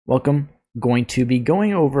Welcome. Going to be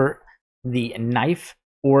going over the knife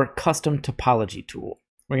or custom topology tool.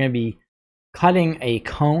 We're going to be cutting a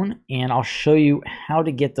cone, and I'll show you how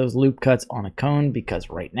to get those loop cuts on a cone, because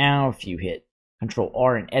right now if you hit Control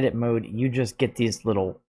R in edit mode, you just get these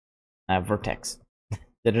little vertex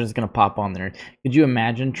that are just going to pop on there. Could you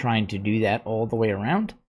imagine trying to do that all the way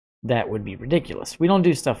around? That would be ridiculous. We don't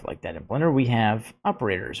do stuff like that in Blender. We have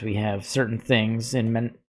operators. We have certain things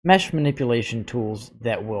in mesh manipulation tools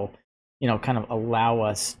that will, kind of allow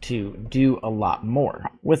us to do a lot more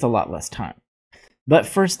with a lot less time. But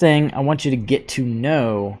first thing, I want you to get to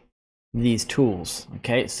know these tools.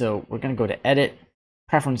 Okay, so we're going to go to Edit,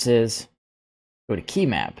 Preferences, go to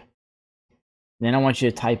Keymap. Then I want you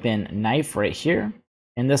to type in knife right here,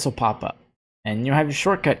 and this will pop up. And you'll have your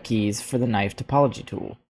shortcut keys for the knife topology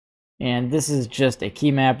tool. And this is just a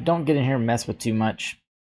Keymap. Don't get in here and mess with too much.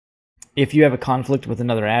 If you have a conflict with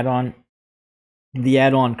another add-on, the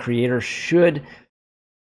add-on creator should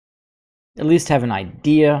at least have an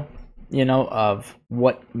idea, of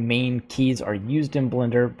what main keys are used in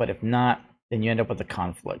Blender. But if not, then you end up with a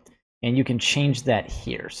conflict. And you can change that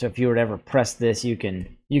here. So if you were to ever press this, you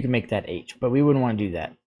can make that H, but we wouldn't want to do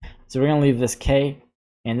that. So we're going to leave this K,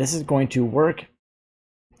 and this is going to work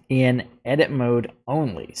in edit mode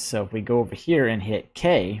only. So if we go over here and hit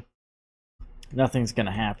K, nothing's going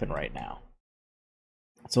to happen right now.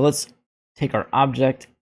 So let's take our object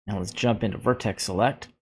and let's jump into vertex select.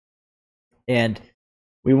 And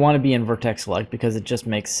we want to be in vertex select because it just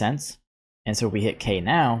makes sense. And so if we hit K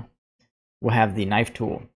now, we'll have the knife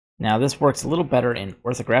tool. Now this works a little better in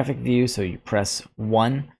orthographic view. So you press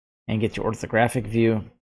 1 and get your orthographic view.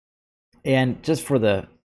 And just for the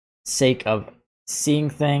sake of seeing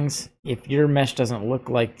things, if your mesh doesn't look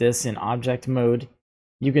like this in object mode,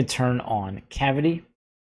 you can turn on cavity.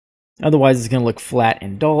 Otherwise, it's going to look flat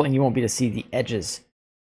and dull, and you won't be able to see the edges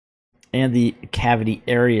and the cavity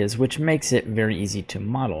areas, which makes it very easy to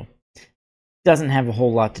model. Doesn't have a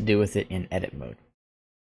whole lot to do with it in edit mode.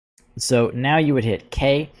 So now you would hit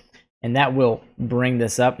K, and that will bring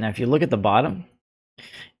this up. Now, if you look at the bottom,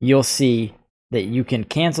 you'll see that you can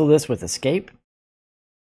cancel this with escape.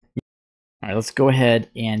 All right, let's go ahead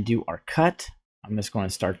and do our cut. I'm just going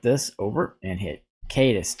to start this over and hit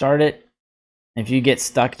K to start it. If you get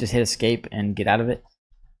stuck, just hit escape and get out of it.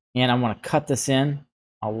 And I want to cut this in.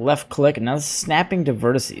 I'll left click. Now this is snapping to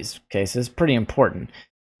vertices. Okay, so it's pretty important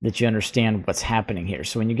that you understand what's happening here.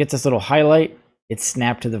 So when you get this little highlight, it's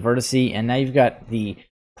snapped to the vertice, and now you've got the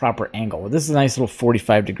proper angle. Well, this is a nice little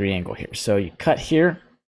 45-degree angle here. So you cut here,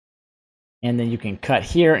 and then you can cut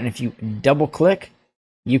here, and if you double click,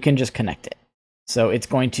 you can just connect it. So it's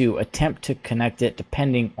going to attempt to connect it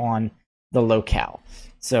depending on the locale.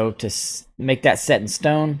 So to make that set in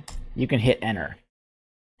stone, you can hit enter.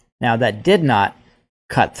 Now that did not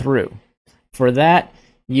cut through. For that,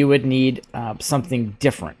 you would need something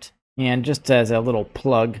different. And just as a little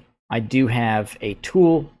plug, I do have a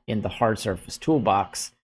tool in the hard surface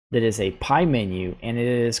toolbox that is a pie menu, and it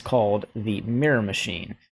is called the mirror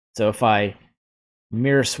machine. So if I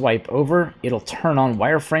mirror swipe over, it'll turn on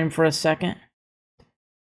wireframe for a second.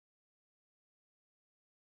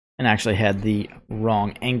 And actually had the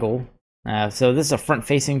wrong angle. So this is a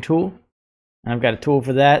front-facing tool, and I've got a tool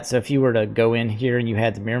for that. So if you were to go in here and you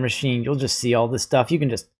had the mirror machine, you'll just see all this stuff. You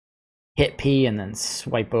can just hit P and then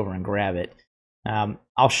swipe over and grab it.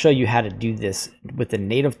 I'll show you how to do this with the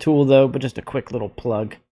native tool though, but just a quick little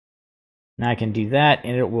plug. Now I can do that,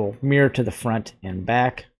 and it will mirror to the front and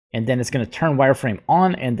back, and then it's going to turn wireframe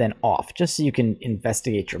on and then off, just so you can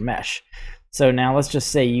investigate your mesh. So now let's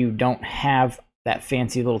just say you don't have that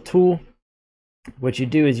fancy little tool. What you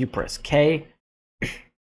do is you press K,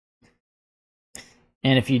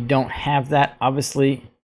 and if you don't have that, obviously,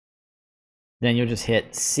 then you'll just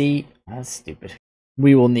hit C. That's stupid.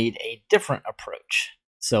 We will need a different approach.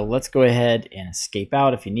 So let's go ahead and escape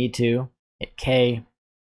out if you need to. Hit K,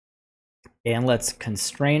 and let's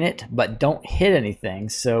constrain it, but don't hit anything.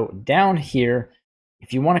 So down here,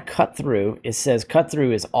 if you want to cut through, it says cut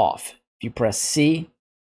through is off. If you press C,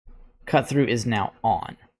 cut through is now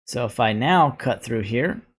on. So if I now cut through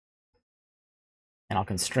here, and I'll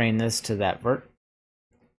constrain this to that vert,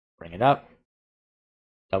 bring it up,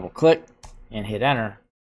 double click, and hit enter.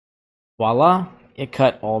 Voila, it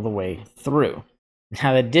cut all the way through.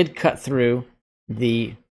 Now that did cut through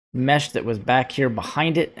the mesh that was back here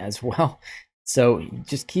behind it as well. So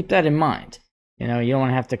just keep that in mind. You don't want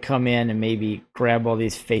to have to come in and maybe grab all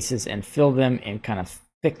these faces and fill them and kind of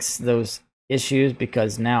fix those issues,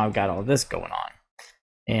 because now I've got all this going on.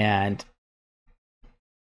 And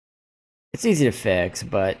it's easy to fix,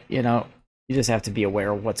 but You just have to be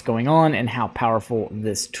aware of what's going on and how powerful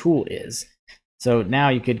this tool is. So now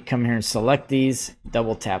you could come here and select these,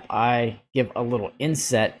 double tap I, give a little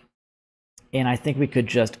inset, and I think we could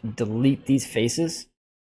just delete these faces.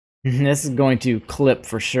 This is going to clip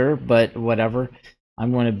for sure, but whatever.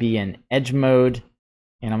 I'm going to be in edge mode,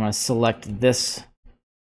 and I'm going to select this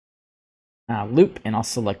loop, and I'll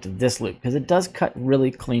select this loop because it does cut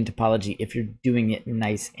really clean topology if you're doing it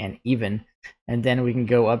nice and even. And then we can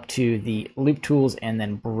go up to the loop tools and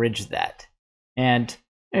then bridge that. And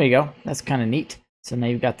there you go. That's kind of neat. So now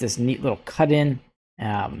you've got this neat little cut in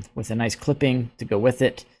with a nice clipping to go with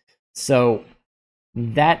it. So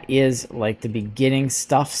that is like the beginning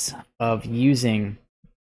stuffs of using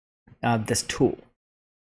this tool.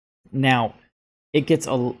 Now, it gets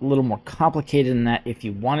a little more complicated than that if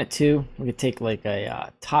you want it to. We could take like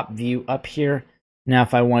a top view up here. Now,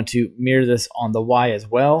 if I want to mirror this on the Y as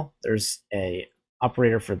well, there's a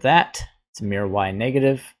operator for that. It's mirror Y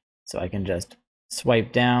negative. So I can just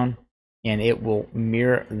swipe down and it will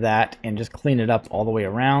mirror that and just clean it up all the way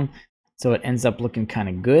around. So it ends up looking kind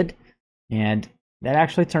of good. And that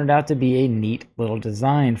actually turned out to be a neat little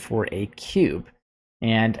design for a cube.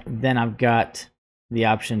 And then I've got the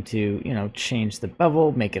option to, you know, change the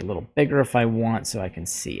bevel, make it a little bigger if I want so I can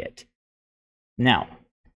see it. Now,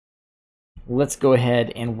 let's go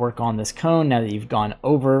ahead and work on this cone now that you've gone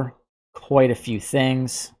over quite a few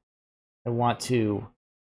things. I want to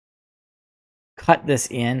cut this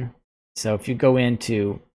in. So if you go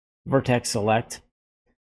into vertex select,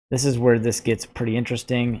 this is where this gets pretty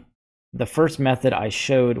interesting. The first method I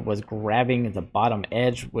showed was grabbing the bottom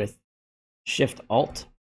edge with Shift Alt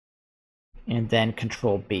and then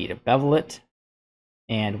Control B to bevel it.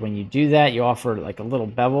 And when you do that, you offer like a little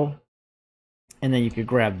bevel, and then you could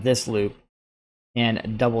grab this loop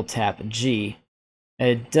and double tap G.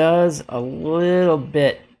 It does a little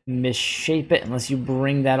bit misshape it unless you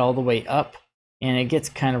bring that all the way up, and it gets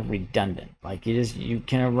kind of redundant. Like you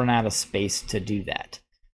kind of run out of space to do that.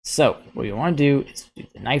 So what you want to do is do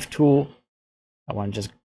the knife tool. I want to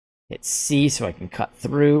just hit C so I can cut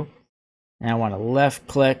through, and I want to left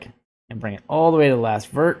click and bring it all the way to the last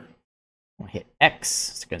vert. I'll hit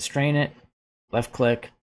X to constrain it, left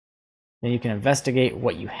click. Then you can investigate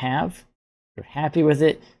what you have. If you're happy with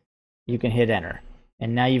it, you can hit enter.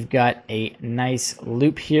 And now you've got a nice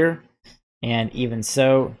loop here. And even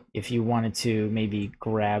so, if you wanted to maybe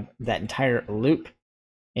grab that entire loop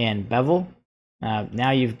and bevel,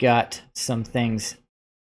 now you've got some things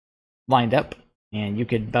lined up, and you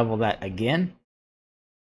could bevel that again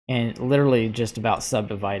and literally just about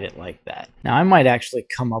subdivide it like that. Now I might actually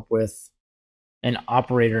come up with an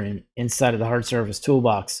operator inside of the hard surface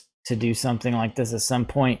toolbox to do something like this at some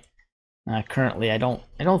point. Currently, I don't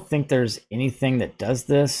think there's anything that does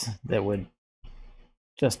this that would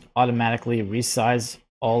just automatically resize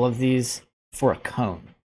all of these for a cone,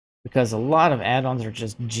 because a lot of add-ons are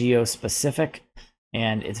just geo-specific,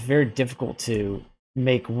 and it's very difficult to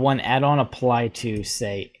make one add-on apply to,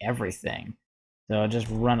 say, everything. So I'll just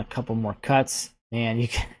run a couple more cuts, and you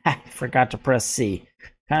can, I forgot to press C.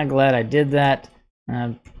 Kind of glad I did that,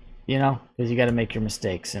 you know, because you got to make your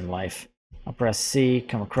mistakes in life. I'll press C,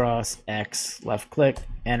 come across, X, left click,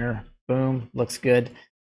 enter, boom, looks good.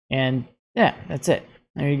 And yeah, that's it.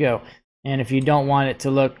 There you go. And if you don't want it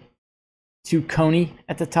to look too coney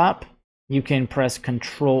at the top, you can press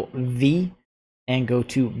Control V and go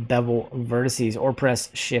to bevel vertices, or press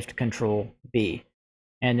Shift Control B.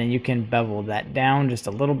 And then you can bevel that down just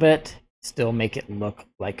a little bit, still make it look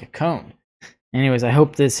like a cone. Anyways, I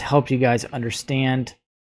hope this helped you guys understand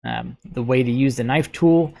the way to use the knife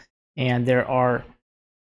tool. And there are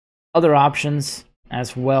other options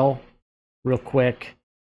as well. Real quick,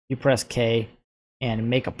 you press K and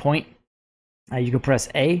make a point. You can press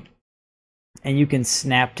A and you can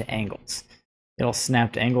snap to angles. It'll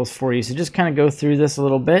snap to angles for you. So just kind of go through this a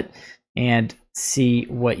little bit and see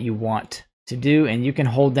what you want to do. And you can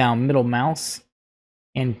hold down middle mouse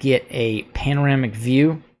and get a panoramic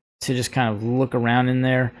view to just kind of look around in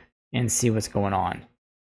there and see what's going on,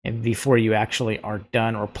 and before you actually are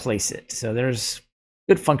done or place it. So there's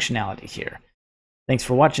good functionality here. Thanks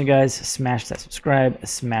for watching, guys. Smash that subscribe,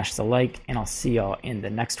 smash the like, and I'll see y'all in the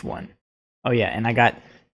next one. Oh yeah, and I got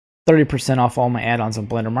 30% off all my add-ons on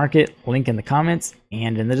Blender Market. Link in the comments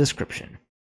and in the description.